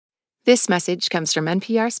This message comes from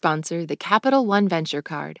NPR sponsor, the Capital One Venture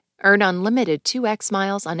Card. Earn unlimited 2x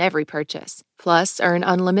miles on every purchase. Plus, earn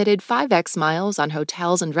unlimited 5x miles on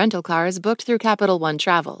hotels and rental cars booked through Capital One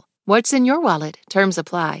Travel. What's in your wallet? Terms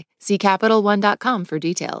apply. See CapitalOne.com for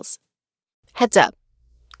details. Heads up.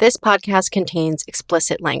 This podcast contains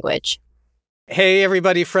explicit language. Hey,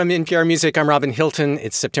 everybody from NPR Music. I'm Robin Hilton.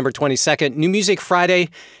 It's September 22nd, New Music Friday,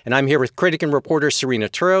 and I'm here with critic and reporter Serena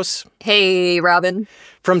Turos. Hey, Robin.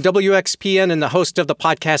 From WXPN and the host of the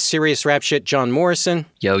podcast Serious Rap Shit, John Morrison.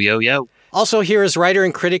 Yo, yo, yo. Also here is writer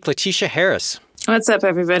and critic Letitia Harris. What's up,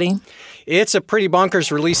 everybody? It's a pretty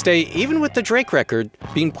bonkers release day, even with the Drake record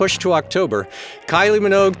being pushed to October. Kylie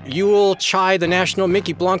Minogue, Yule, Chai, The National,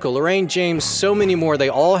 Mickey Blanco, Lorraine James, so many more. They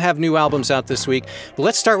all have new albums out this week. But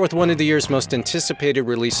let's start with one of the year's most anticipated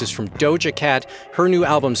releases from Doja Cat. Her new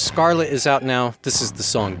album, Scarlet, is out now. This is the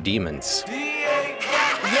song Demons.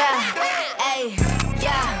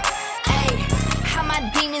 How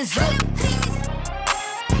my demons look.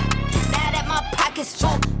 Now that my pockets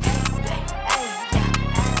full.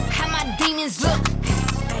 Demons look,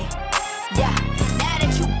 yeah. Now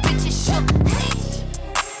that you bitches shook,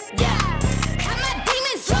 yeah. How my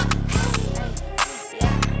demons look,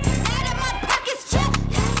 yeah. Now that my pockets shook,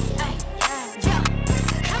 yeah.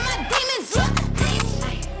 How my demons look,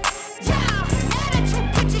 yeah. Now that you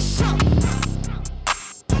bitches shook.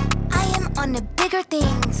 I am on the bigger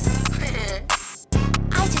things.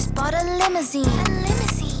 I just bought a limousine.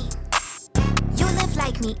 You live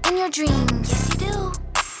like me in your dreams. Yes, you do.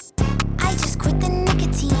 I just quit the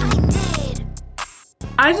nicotine. I did.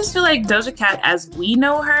 I just feel like Doja Cat, as we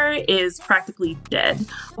know her, is practically dead.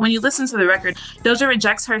 When you listen to the record, Doja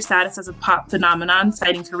rejects her status as a pop phenomenon,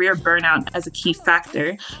 citing career burnout as a key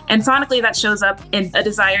factor. And sonically, that shows up in a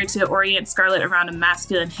desire to orient Scarlet around a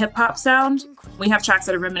masculine hip-hop sound. We have tracks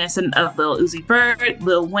that are reminiscent of Lil Uzi Vert,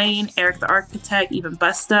 Lil Wayne, Eric the Architect, even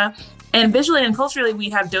Busta. And visually and culturally, we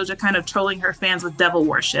have Doja kind of trolling her fans with devil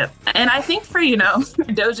worship. And I think for,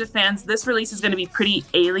 Doja fans, this release is going to be pretty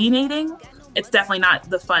alienating. It's definitely not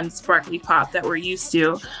the fun, sparkly pop that we're used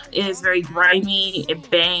to. It is very grimy,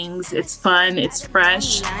 it bangs, it's fun, it's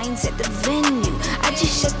fresh. Lines at the venue. I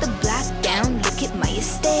just shut the block down, look at my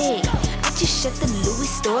estate. I just shut the Louis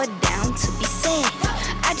store down to be safe.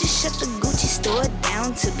 I just shut the Gucci store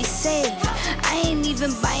down to be safe. I ain't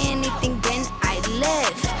even buy anything when I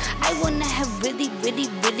left. I wanna have really, really,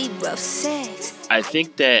 really rough sex. I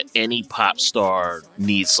think that any pop star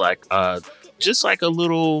needs just like a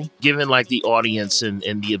little, giving like the audience and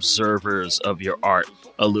the observers of your art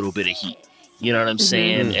a little bit of heat. You know what I'm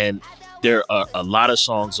saying? And there are a lot of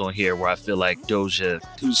songs on here where I feel like Doja,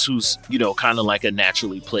 who's kind of like a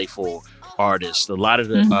naturally playful artist. A lot of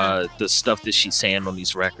the stuff that she's saying on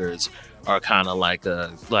these records are kind of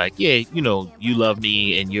you love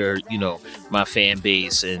me and you're, my fan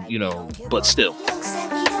base and, but still.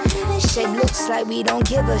 Shit looks like we don't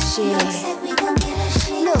give a shit.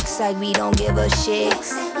 Looks like we don't give a shit.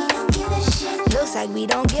 Looks like we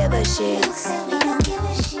don't give a shit.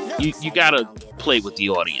 You gotta play with the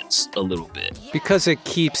audience a little bit. Because it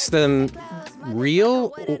keeps them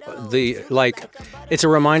real? It's a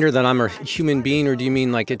reminder that I'm a human being, or do you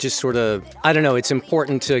mean like it just sort of, I don't know, it's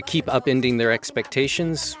important to keep upending their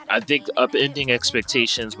expectations? I think upending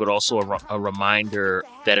expectations, but also a reminder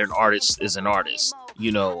that an artist is an artist,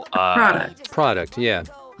 Product, yeah.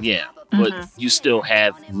 Yeah, but you still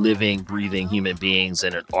have living, breathing human beings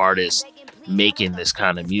and an artist making this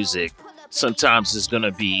kind of music. Sometimes it's going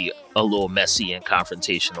to be a little messy and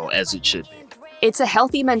confrontational, as it should be. It's a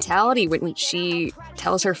healthy mentality when she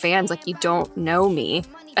tells her fans, you don't know me.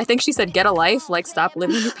 I think she said, get a life, stop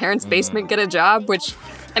living in your parents' basement, get a job, which,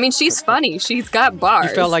 she's funny. She's got bars.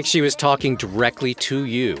 You felt like she was talking directly to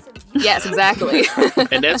you. Yes, exactly.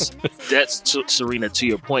 And that's Serena, to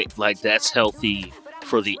your point, that's healthy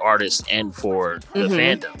for the artist and for the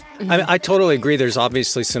fandom. I totally agree. There's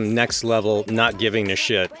obviously some next level not giving a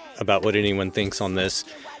shit about what anyone thinks on this.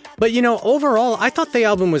 But, overall, I thought the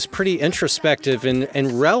album was pretty introspective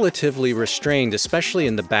and relatively restrained, especially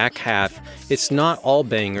in the back half. It's not all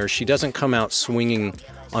bangers. She doesn't come out swinging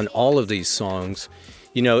on all of these songs.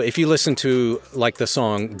 If you listen to, the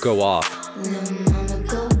song Go Off.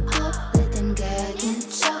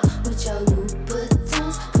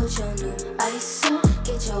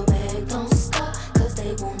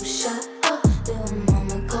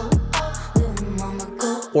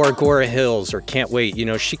 Or Agora Hills, or Can't Wait.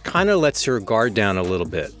 She kind of lets her guard down a little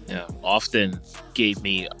bit. Yeah, often gave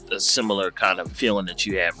me a similar kind of feeling that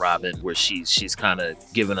you had, Robin, where she's kind of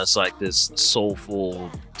giving us this soulful,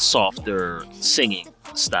 softer singing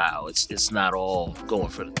style. It's not all going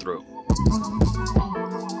for the throat.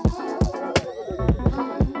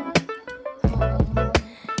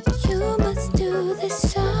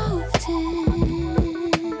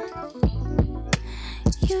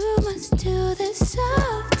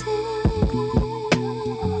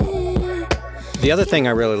 The other thing I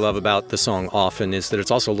really love about the song Often is that it's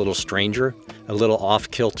also a little stranger, a little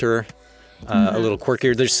off-kilter, a little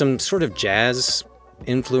quirkier. There's some sort of jazz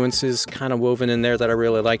influences kind of woven in there that I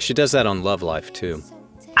really like. She does that on Love Life, too.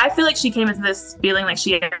 I feel like she came into this feeling like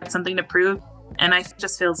she had something to prove, and I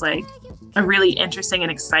just feels like a really interesting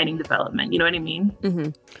and exciting development. You know what I mean? Mm-hmm.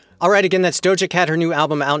 All right, again, that's Doja Cat. Her new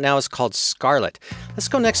album out now is called Scarlet. Let's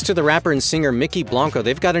go next to the rapper and singer Mickey Blanco.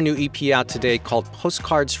 They've got a new EP out today called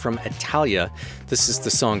Postcards from Italia. This is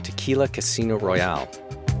the song Tequila Casino Royale.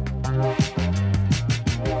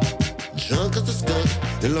 Drunk as a skunk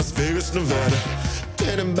in Las Vegas, Nevada.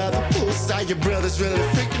 Getting by the poolside, your brother's really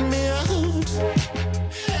freaking me out.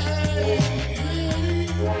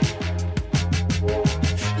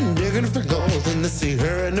 Digging for gold in the sea,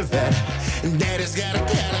 her in Nevada. And daddy's got a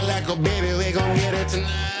Cadillac, oh baby, we gon' get it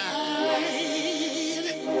tonight.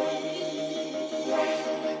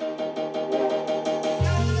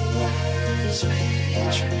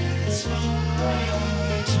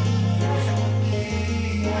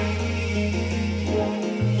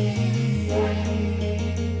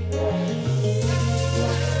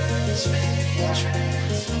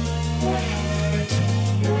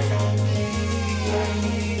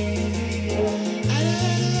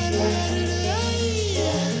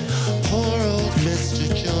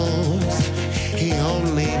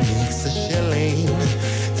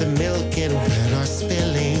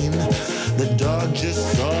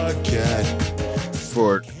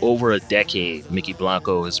 For over a decade, Mickey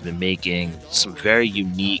Blanco has been making some very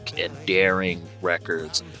unique and daring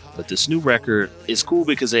records. But this new record is cool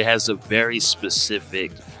because it has a very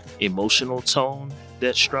specific emotional tone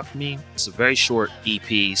that struck me. It's a very short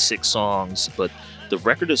EP, 6 songs, but the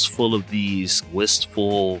record is full of these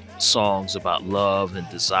wistful songs about love and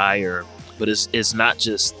desire, but it's not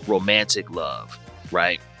just romantic love.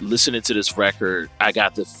 Right? Listening to this record, I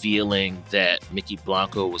got the feeling that Mickey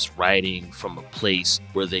Blanco was writing from a place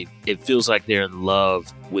where it feels like they're in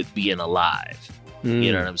love with being alive.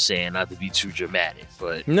 You know what I'm saying? Not to be too dramatic,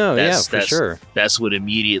 but for sure. That's what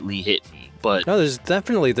immediately hit me. But no, there's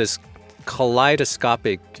definitely this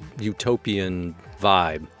kaleidoscopic utopian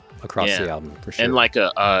vibe across the album, for sure. And like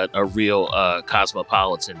a real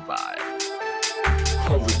cosmopolitan vibe.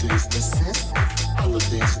 Holidays the sun,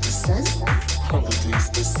 holidays the sun, holidays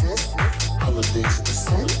the sun, holidays the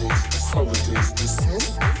sun, holidays the sun,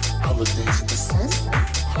 holidays the sun,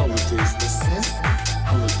 holidays the sun,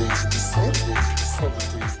 holidays the sun,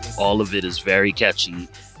 holidays the sun. All of it is very catchy.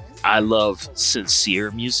 I love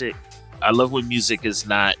sincere music. I love when music is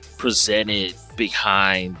not presented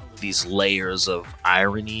behind these layers of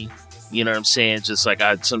irony. You know what I'm saying? Just like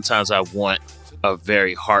sometimes I want a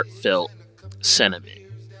very heartfelt sentiment.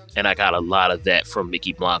 And I got a lot of that from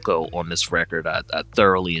Mickey Blanco on this record. I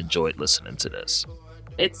thoroughly enjoyed listening to this.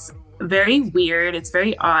 It's very weird. It's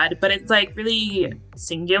very odd, but it's like really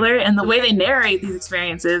singular. And the way they narrate these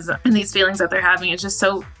experiences and these feelings that they're having is just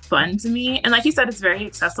so fun to me. And like you said, it's very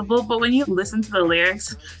accessible. But when you listen to the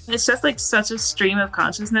lyrics, it's just like such a stream of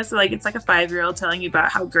consciousness. Like it's like a 5-year-old telling you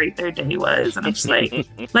about how great their day was. And I'm just like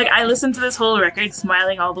I listened to this whole record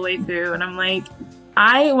smiling all the way through. And I'm like,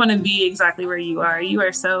 I want to be exactly where you are. You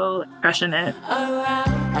are so crushing it.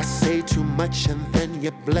 I say too much and then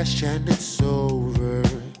you blush and it's over.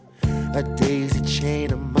 A daisy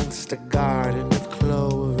chain amongst a garden of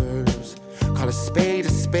clovers. Call a spade.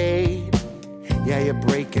 Yeah, you're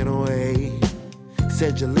breaking away.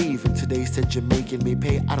 Said you're leaving today, said you're making me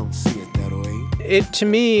pay. I don't see it that way. To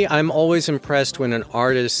me, I'm always impressed when an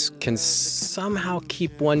artist can somehow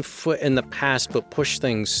keep one foot in the past but push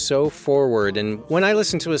things so forward. And when I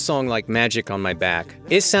listen to a song like Magic on My Back,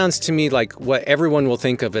 it sounds to me like what everyone will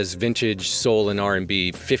think of as vintage soul and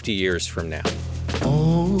R&B 50 years from now.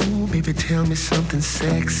 Oh, baby, tell me something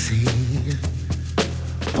sexy.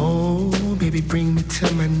 Oh, baby, bring me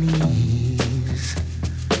to my knees.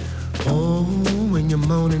 Oh, when you're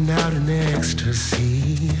moaning out in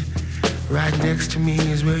ecstasy. Right next to me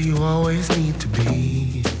is where you always need to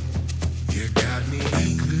be. You got me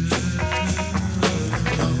good.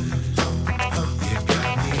 You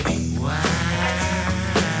got me wild.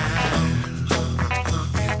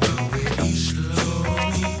 You do it slow.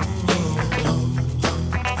 Can't help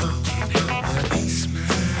but smile.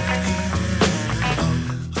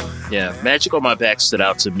 Yeah, Magic on My Back stood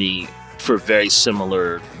out to me for very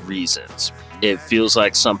similar reasons. It feels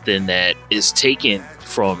like something that is taken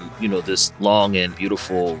from, this long and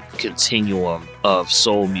beautiful continuum of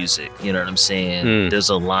soul music. You know what I'm saying? There's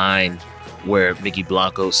a line where Mickey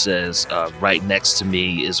Blanco says, right next to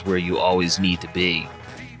me is where you always need to be.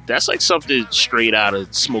 That's like something straight out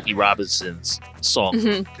of Smokey Robinson's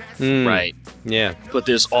song, right? Yeah. But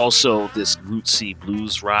there's also this rootsy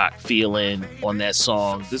blues rock feeling on that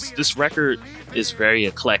song. This record is very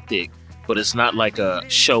eclectic, but it's not like a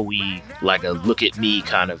showy, like a look at me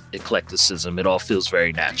kind of eclecticism. It all feels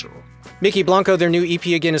very natural. Mickey Blanco, their new EP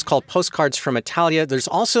again is called Postcards from Italia. There's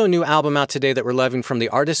also a new album out today that we're loving from the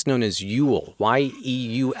artist known as Yule,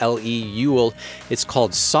 Yeule, Yule. It's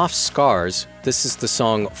called Soft Scars. This is the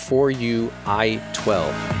song For You, I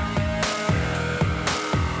 12.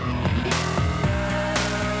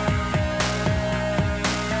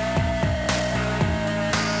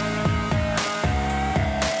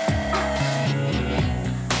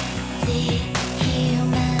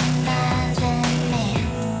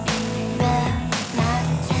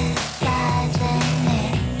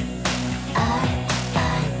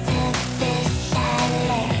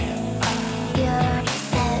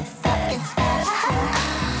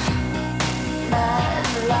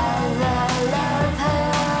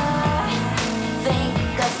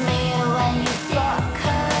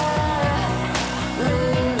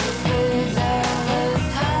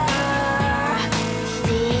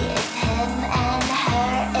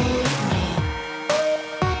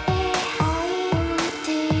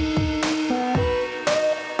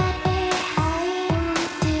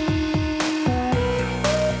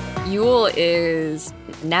 Is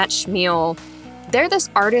Nat Schmiel. They're this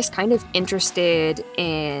artist kind of interested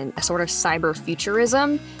in a sort of cyber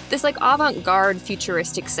futurism, this like avant-garde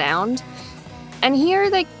futuristic sound. And here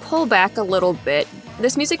they pull back a little bit.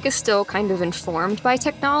 This music is still kind of informed by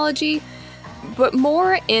technology, but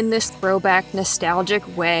more in this throwback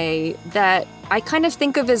nostalgic way that I kind of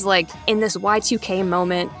think of as like in this Y2K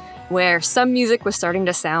moment where some music was starting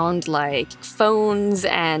to sound like phones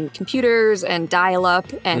and computers and dial-up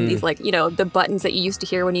and these like, you know, the buttons that you used to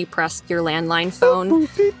hear when you pressed your landline phone.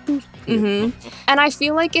 And I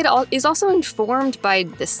feel like it is also informed by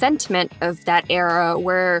the sentiment of that era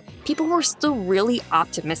where people were still really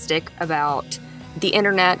optimistic about the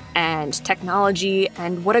internet and technology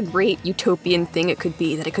and what a great utopian thing it could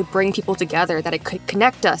be, that it could bring people together, that it could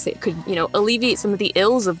connect us, it could, you know, alleviate some of the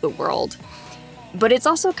ills of the world. But it's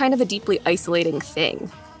also kind of a deeply isolating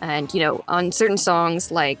thing. And, you know, on certain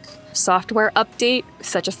songs like Software Update,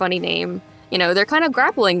 such a funny name, you know, they're kind of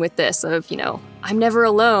grappling with this of, you know, I'm never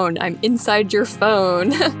alone, I'm inside your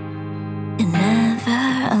phone. You're never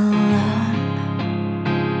alone.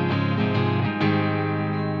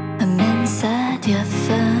 I'm inside your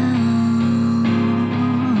phone.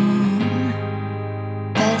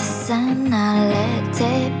 Personality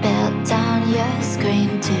built on your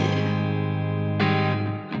screen too.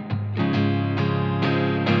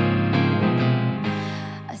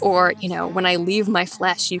 Or, you know, when I leave my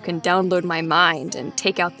flesh, you can download my mind and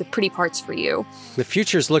take out the pretty parts for you. The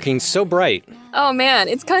future's looking so bright. Oh man,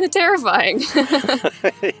 it's kind of terrifying.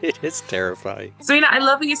 It is terrifying. Serena, I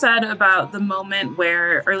love what you said about the moment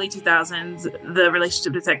where early 2000s, the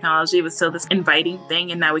relationship to technology was still this inviting thing,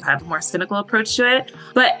 and now we have a more cynical approach to it.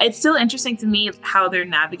 But it's still interesting to me how they're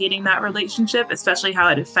navigating that relationship, especially how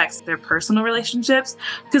it affects their personal relationships.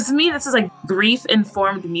 Because to me, this is like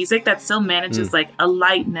grief-informed music that still manages like a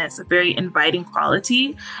lightness, a very inviting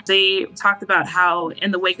quality. They talked about how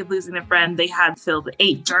in the wake of losing a friend, they had filled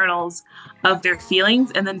 8 journals of their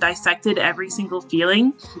feelings and then dissected every single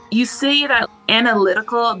feeling. You see that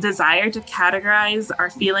analytical desire to categorize our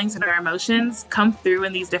feelings and our emotions come through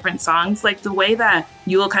in these different songs, like the way that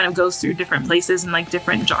Yule kind of goes through different places and like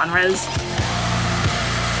different genres.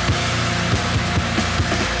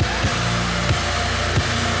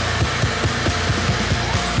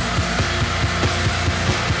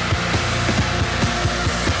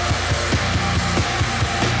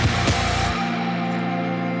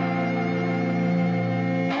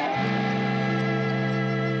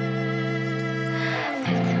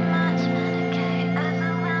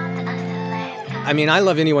 I mean, I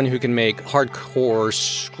love anyone who can make hardcore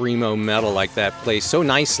screamo metal like that play so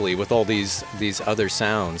nicely with all these other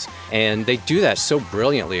sounds. And they do that so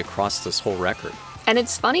brilliantly across this whole record. And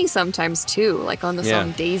it's funny sometimes too, like on the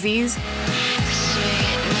song Daisies.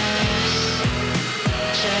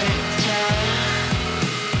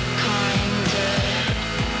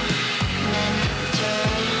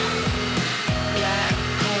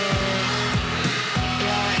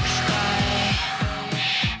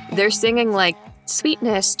 They're singing like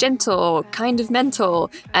sweetness, gentle, kind of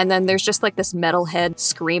mental, and then there's just like this metalhead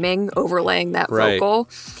screaming overlaying that vocal.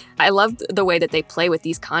 I love the way that they play with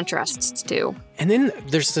these contrasts too. And then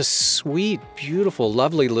there's this sweet, beautiful,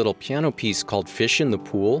 lovely little piano piece called Fish in the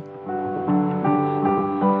Pool.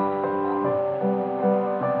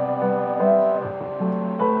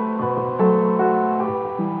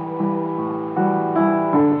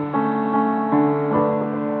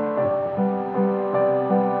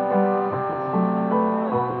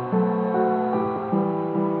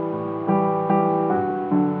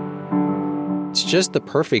 just the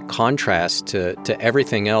perfect contrast to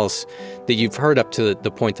everything else that you've heard up to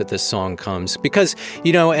the point that this song comes. Because,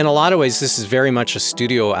 in a lot of ways, this is very much a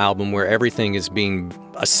studio album where everything is being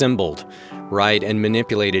assembled, right, and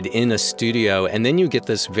manipulated in a studio. And then you get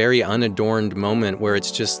this very unadorned moment where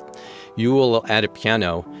it's just Yule at a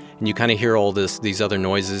piano, and you kind of hear all these other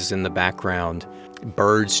noises in the background,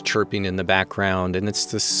 birds chirping in the background, and it's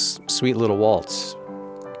this sweet little waltz.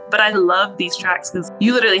 But I love these tracks because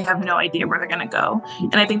you literally have no idea where they're going to go.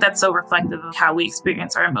 And I think that's so reflective of how we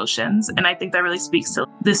experience our emotions. And I think that really speaks to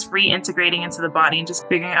this reintegrating into the body and just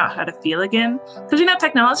figuring out how to feel again. Because,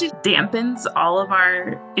 technology dampens all of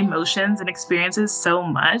our emotions and experiences so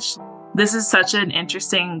much. This is such an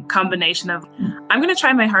interesting combination of, I'm going to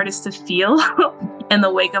try my hardest to feel in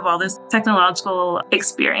the wake of all this technological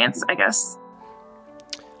experience, I guess.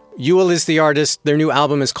 Yule is the artist. Their new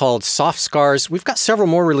album is called Soft Scars. We've got several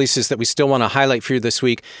more releases that we still want to highlight for you this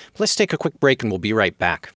week. Let's take a quick break and we'll be right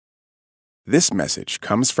back. This message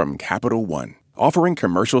comes from Capital One, offering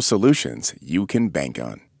commercial solutions you can bank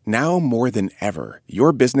on. Now more than ever,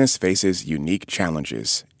 your business faces unique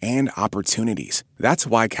challenges and opportunities. That's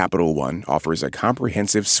why Capital One offers a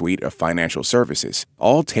comprehensive suite of financial services,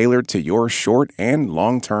 all tailored to your short and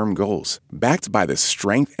long-term goals. Backed by the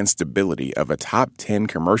strength and stability of a top 10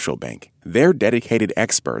 commercial bank, their dedicated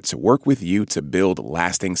experts work with you to build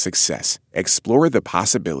lasting success. Explore the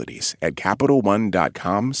possibilities at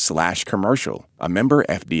CapitalOne.com/commercial, a member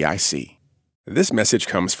FDIC. This message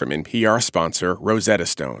comes from NPR sponsor Rosetta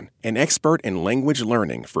Stone, an expert in language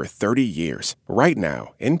learning for 30 years. Right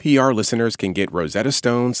now, NPR listeners can get Rosetta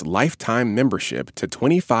Stone's lifetime membership to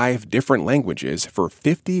 25 different languages for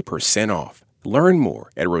 50% off. Learn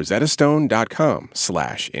more at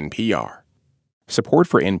rosettastone.com/NPR. Support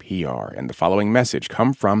for NPR and the following message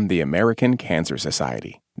come from the American Cancer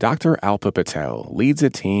Society. Dr. Alpa Patel leads a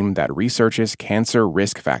team that researches cancer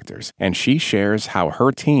risk factors, and she shares how her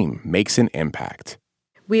team makes an impact.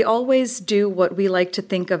 We always do what we like to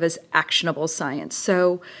think of as actionable science.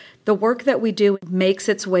 So the work that we do makes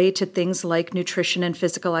its way to things like nutrition and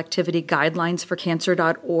physical activity guidelines for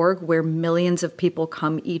cancer.org, where millions of people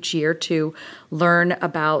come each year to learn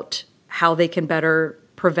about how they can better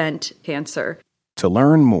prevent cancer. To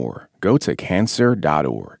learn more, go to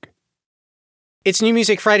cancer.org. It's New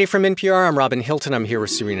Music Friday from NPR. I'm Robin Hilton. I'm here with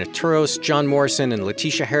Serena Turos, John Morrison, and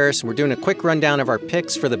Letitia Harris. And we're doing a quick rundown of our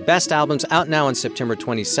picks for the best albums out now on September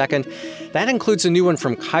 22nd. That includes a new one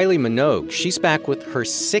from Kylie Minogue. She's back with her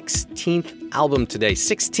 16th album today.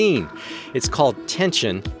 16. It's called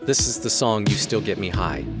Tension. This is the song You Still Get Me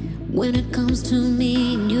High. When it comes to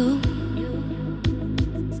me and you,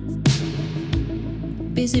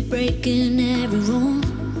 busy breaking every rule.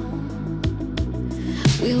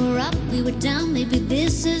 We were up, we were down, maybe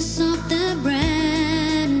this is something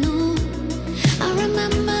brand new. I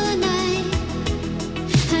remember the night,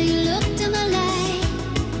 how you looked in the light,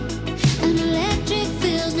 and electric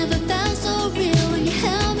feels never felt so real when you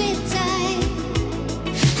held me tight.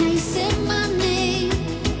 How you said my name,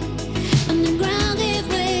 and the ground gave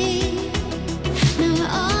way. Now we're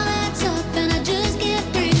all that's up, and I just can't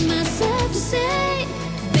bring myself to say,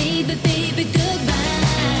 baby, baby, goodbye.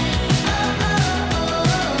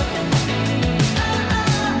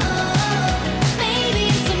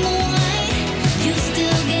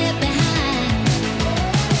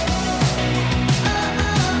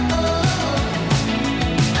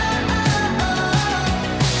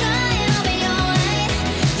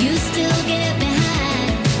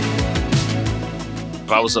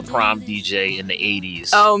 If I was a prom DJ in the 80s.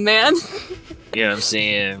 Oh, man. You know what I'm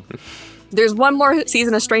saying? There's one more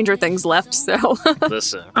season of Stranger Things left, so.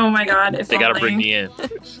 Listen. Oh my God. They got to bring me in.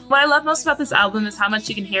 What I love most about this album is how much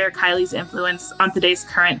you can hear Kylie's influence on today's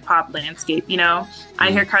current pop landscape.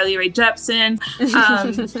 I hear Carly Rae Jepsen,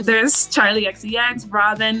 there's Charli XCX,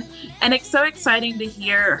 Robin, and it's so exciting to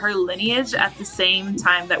hear her lineage at the same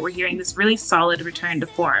time that we're hearing this really solid return to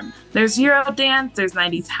form. There's Eurodance, there's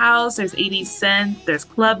 90s house, there's 80s synth, there's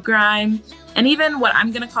club grime, and even what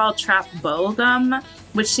I'm going to call trap bubblegum,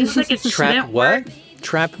 which seems like it shouldn't work.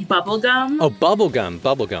 Trap bubblegum? Oh,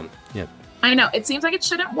 bubblegum. Yeah. I know, it seems like it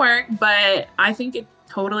shouldn't work, but I think it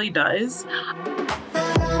totally does.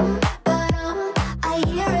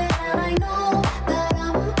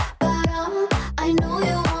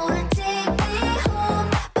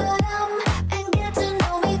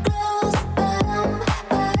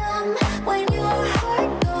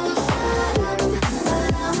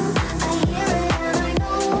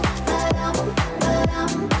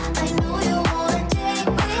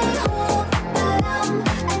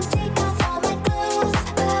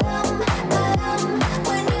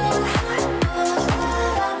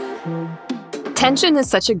 Tension is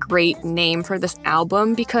such a great name for this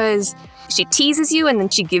album because she teases you and then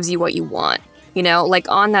she gives you what you want. You know, like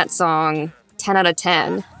on that song, 10 out of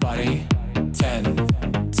 10. Body, 10.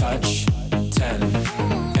 Touch, 10.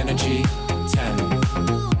 Energy, 10.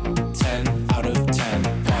 10 out of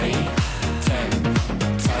 10. Body, 10.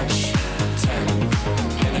 Touch, 10.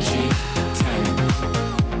 Energy, 10.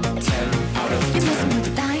 10 out of 10. You messing with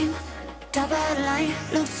the dime, top of the line,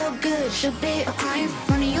 looks so good, should be a crime.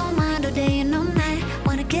 Running your mind all day and all night.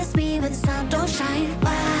 Wanna kiss me with the sun don't shine.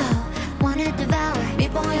 Wow, wanna devour me,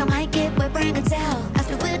 boy, I might get wet, bring a towel.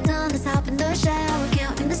 After we're done, let's hop in the shower,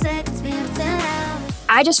 counting the seconds, been 10 hours.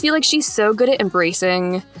 I just feel like she's so good at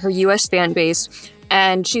embracing her US fan base.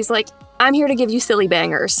 And she's like, I'm here to give you silly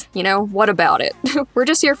bangers. You know, what about it? We're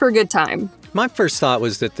just here for a good time. My first thought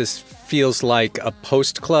was that this feels like a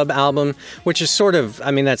post-club album, which is sort of,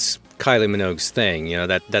 I mean, that's Kylie Minogue's thing. You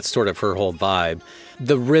know, that's sort of her whole vibe.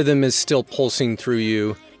 The rhythm is still pulsing through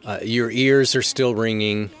you. Your ears are still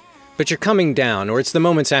ringing. But you're coming down, or it's the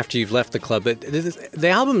moments after you've left the club. But the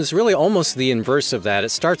album is really almost the inverse of that. It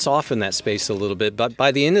starts off in that space a little bit, but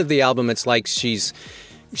by the end of the album, it's like she's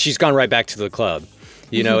gone right back to the club.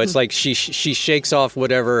 You know, it's like she shakes off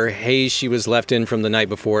whatever haze she was left in from the night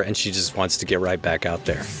before, and she just wants to get right back out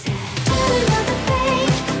there.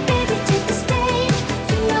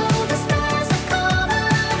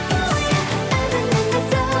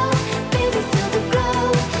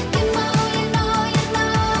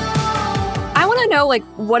 Like,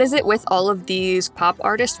 what is it with all of these pop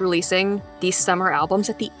artists releasing these summer albums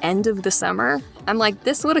at the end of the summer? I'm like,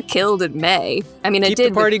 this would have killed in May. I mean, keep it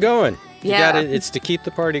did. The party going. Yeah. It's to keep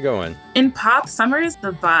the party going. In pop, summer is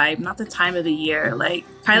the vibe, not the time of the year. Like,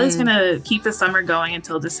 Kylie's gonna keep the summer going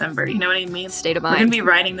until December. You know what I mean? State of mind. We're gonna be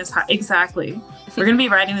riding this high. Exactly. We're gonna be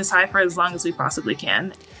riding this high for as long as we possibly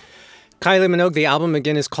can. Kylie Minogue, the album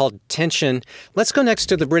again is called Tension. Let's go next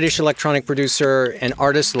to the British electronic producer and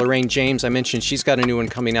artist Lorraine James. I mentioned she's got a new one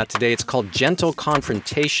coming out today. It's called Gentle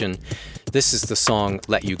Confrontation. This is the song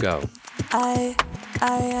Let You Go. I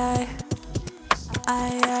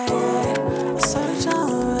search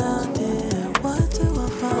all around it. What do I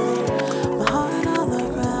find? My heart on the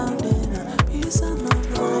ground in a piece of my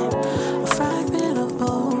mind. A fragment of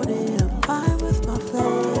bone am I with my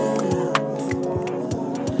flame.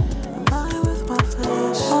 Am I with my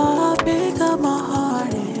flesh? Oh, I pick up my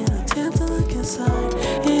heart and attempt to look inside.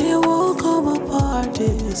 It won't come apart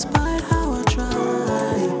despite how I try.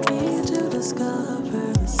 I need to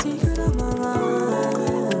discover the secret of my mind.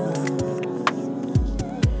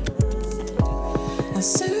 I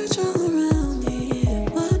search all around me, and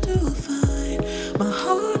what do I find? My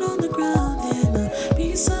heart on the ground and a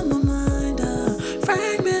piece of my mind, a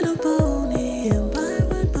fragment of bone and bind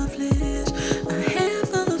with my flesh. A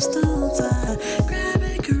handful of stones I grab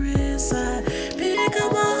and caress. I pick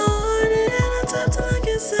up my heart and attempt to look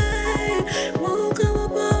inside. Won't come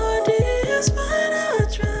apart despite how I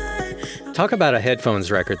try. Talk about a headphones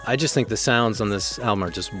record. I just think the sounds on this album are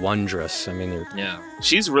just wondrous. I mean, Yeah.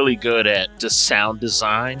 She's really good at just sound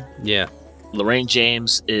design. Yeah. Lorraine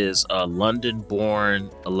James is a London-born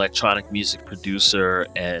electronic music producer,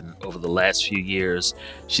 and over the last few years,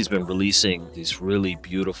 she's been releasing these really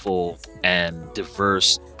beautiful and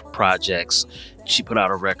diverse projects. She put out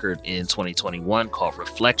a record in 2021 called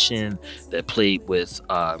Reflection that played with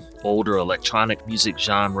older electronic music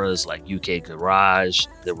genres like UK garage.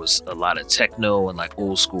 There was a lot of techno and like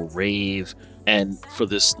old school rave. And for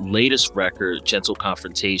this latest record, Gentle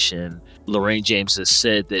Confrontation, Lorraine James has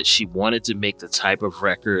said that she wanted to make the type of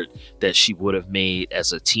record that she would have made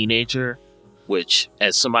as a teenager, which,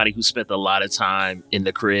 as somebody who spent a lot of time in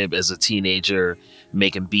the crib as a teenager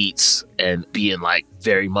making beats and being like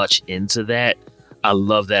very much into that, I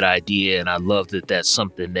love that idea, and I love that that's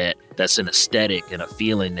something that's an aesthetic and a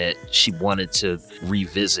feeling that she wanted to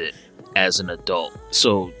revisit as an adult.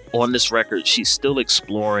 So on this record, she's still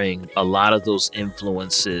exploring a lot of those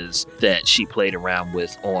influences that she played around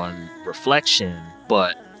with on Reflection,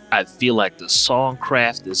 but I feel like the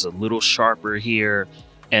songcraft is a little sharper here,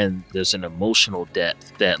 and there's an emotional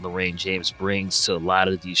depth that Lorraine James brings to a lot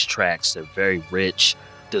of these tracks. They're very rich.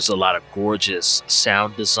 There's a lot of gorgeous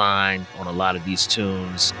sound design on a lot of these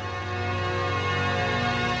tunes.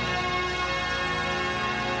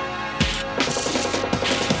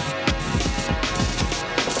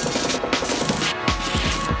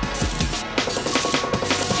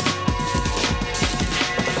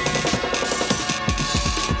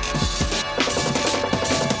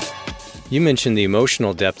 You mentioned the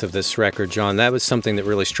emotional depth of this record, John. That was something that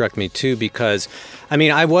really struck me too, because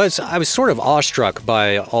I was sort of awestruck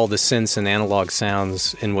by all the synths and analog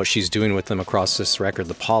sounds and what she's doing with them across this record,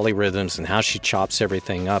 the polyrhythms and how she chops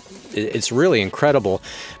everything up. It's really incredible.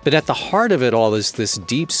 But at the heart of it all is this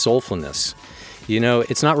deep soulfulness.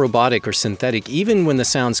 It's not robotic or synthetic, even when the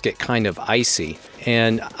sounds get kind of icy.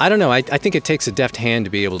 And I don't know, I think it takes a deft hand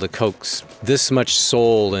to be able to coax this much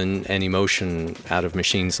soul and emotion out of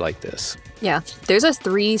machines like this. Yeah, there's a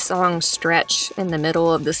 3-song stretch in the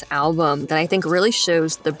middle of this album that I think really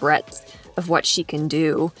shows the breadth of what she can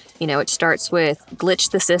do. It starts with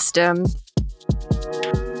Glitch the System.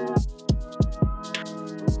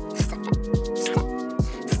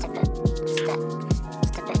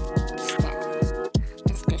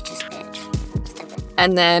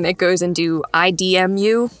 And then it goes into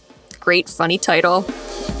IDMU. Great, funny title.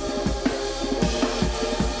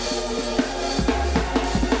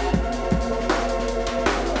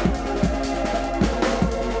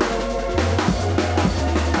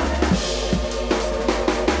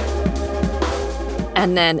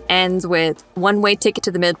 And then ends with One-Way Ticket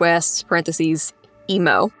to the Midwest, parentheses,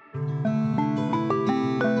 emo.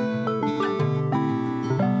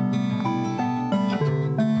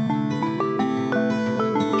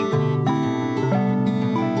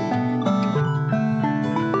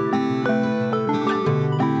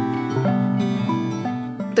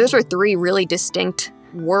 Those are 3 really distinct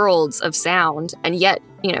worlds of sound, and yet,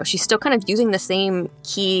 she's still kind of using the same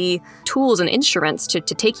key tools and instruments to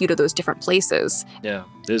take you to those different places. Yeah,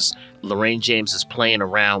 there's Lorraine James is playing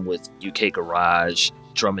around with UK garage,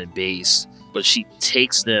 drum and bass, but she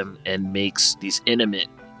takes them and makes these intimate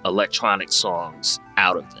electronic songs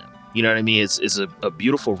out of them. You know what I mean? It's a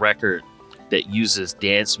beautiful record that uses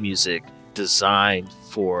dance music designed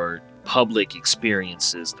for public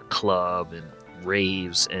experiences, the club and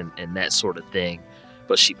raves and that sort of thing,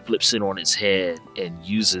 but she flips it on its head and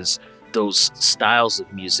uses those styles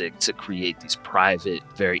of music to create these private,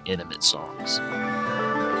 very intimate songs.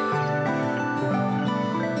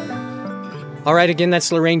 All right, again,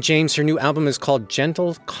 that's Lorraine James. Her new album is called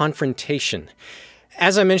Gentle Confrontation.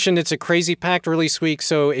 As I mentioned, it's a crazy packed release week,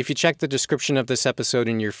 so if you check the description of this episode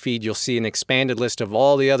in your feed, you'll see an expanded list of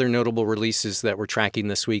all the other notable releases that we're tracking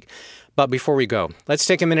this week. But before we go, let's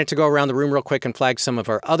take a minute to go around the room real quick and flag some of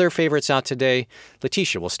our other favorites out today.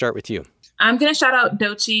 Letitia, we'll start with you. I'm going to shout out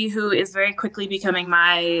Doechii, who is very quickly becoming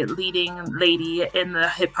my leading lady in the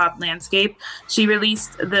hip-hop landscape. She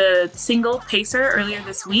released the single Pacer earlier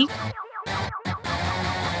this week.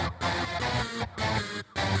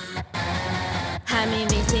 I'm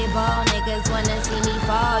invincible, niggas wanna see me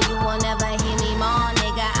fall. You will never hear me more,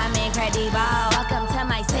 nigga, I'm incredible. Welcome to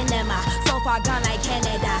my cinema, so far gone like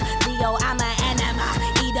Canada. Leo, I'm an enema,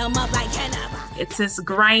 eat 'em up like cannibal. It's this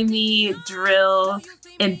grimy, drill,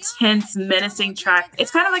 intense, menacing track.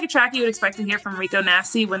 It's kind of like a track you would expect to hear from Rico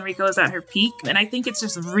Nasty when Rico is at her peak. And I think it's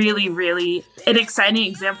just really, really an exciting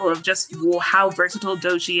example of just how versatile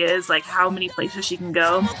Doechii is, like how many places she can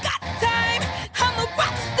go.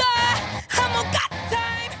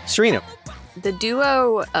 Serena. The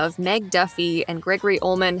duo of Meg Duffy and Gregory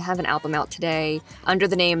Ullman have an album out today under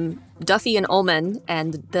the name Duffy and Ullman,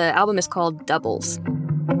 and the album is called Doubles.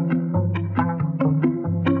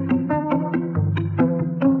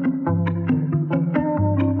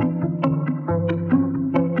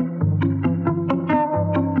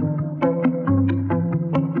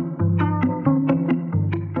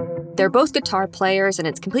 They're both guitar players, and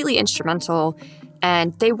it's completely instrumental,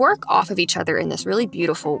 and they work off of each other in this really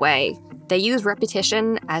beautiful way. They use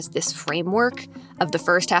repetition as this framework of the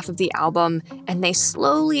first half of the album, and they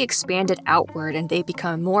slowly expand it outward, and they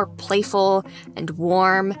become more playful and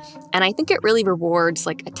warm, and I think it really rewards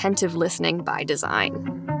attentive listening by design.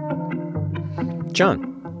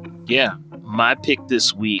 John. Yeah, my pick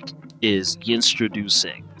this week is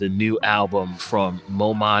Yintroducing, the new album from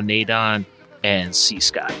Moma Nadan and C.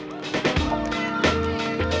 Scott.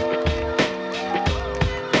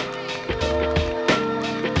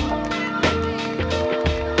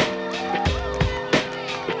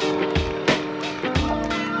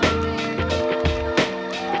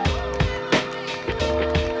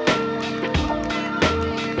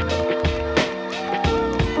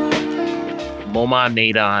 Moma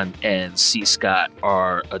Nadan and C. Scott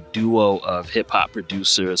are a duo of hip-hop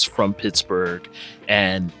producers from Pittsburgh,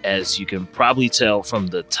 and as you can probably tell from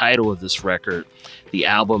the title of this record, the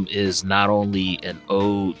album is not only an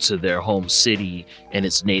ode to their home city and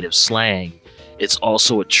its native slang, it's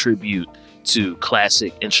also a tribute to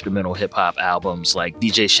classic instrumental hip-hop albums like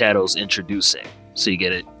DJ Shadow's Introducing. So you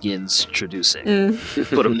get it, introducing,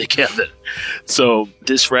 put them together. So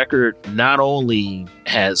this record not only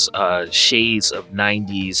has shades of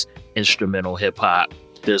 90s instrumental hip hop,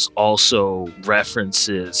 there's also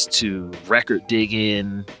references to record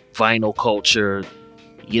digging, vinyl culture.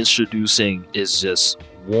 Introducing is just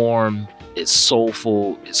warm, it's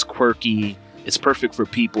soulful, it's quirky. It's perfect for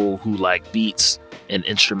people who like beats and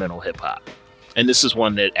instrumental hip hop. And this is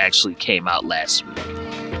one that actually came out last week.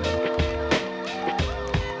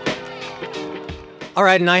 All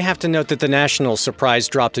right, and I have to note that The National surprise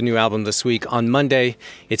dropped a new album this week on Monday.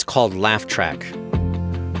 It's called Laugh Track.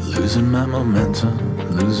 Losing my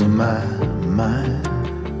momentum, losing my mind.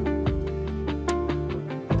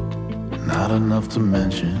 Not enough to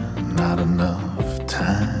mention, not enough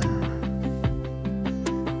time.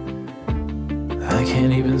 I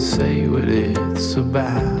can't even say what it's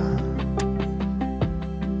about.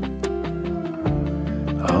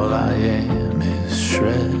 All I am is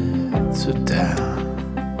shreds down.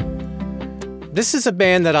 This is a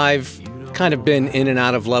band that I've kind of been in and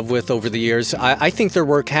out of love with over the years. I think their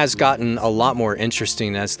work has gotten a lot more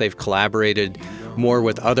interesting as they've collaborated more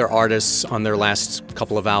with other artists on their last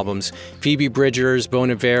couple of albums. Phoebe Bridgers,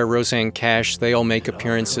 Bon Iver, Roseanne Cash, they all make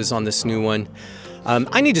appearances on this new one.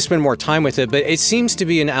 I need to spend more time with it, but it seems to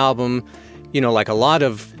be an album, like a lot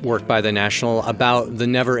of work by The National, about the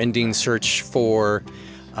never-ending search for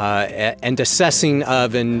and assessing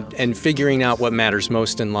of and figuring out what matters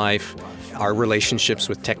most in life, our relationships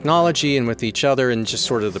with technology and with each other, and just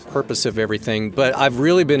sort of the purpose of everything. But I've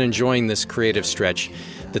really been enjoying this creative stretch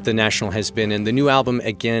that The National has been in. The new album,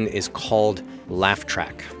 again, is called Laugh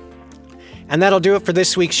Track. And that'll do it for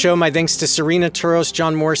this week's show. My thanks to Serena Turos,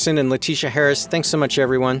 John Morrison, and Letitia Harris. Thanks so much,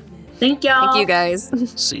 everyone. Thank y'all. Thank you, guys.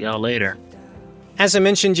 See y'all later. As I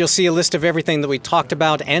mentioned, you'll see a list of everything that we talked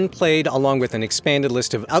about and played, along with an expanded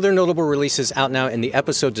list of other notable releases out now in the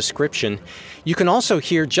episode description. You can also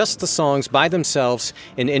hear just the songs by themselves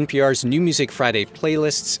in NPR's New Music Friday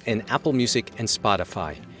playlists in Apple Music and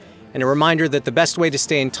Spotify. And a reminder that the best way to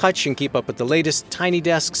stay in touch and keep up with the latest Tiny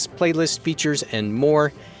Desks, playlists, features, and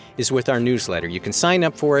more is with our newsletter. You can sign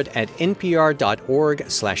up for it at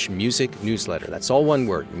npr.org/music newsletter. That's all one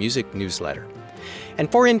word, music newsletter. And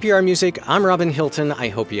for NPR Music, I'm Robin Hilton. I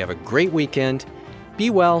hope you have a great weekend. Be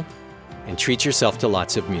well, and treat yourself to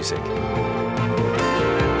lots of music.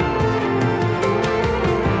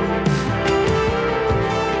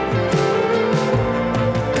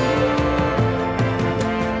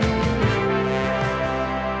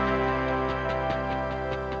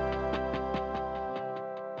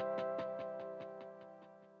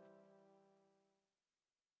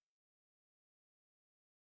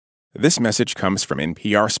 This message comes from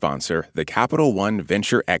NPR sponsor, the Capital One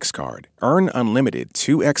Venture X Card. Earn unlimited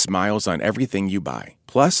 2x miles on everything you buy.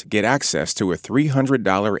 Plus, get access to a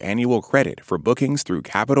 $300 annual credit for bookings through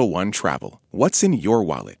Capital One Travel. What's in your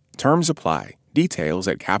wallet? Terms apply. Details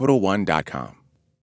at CapitalOne.com.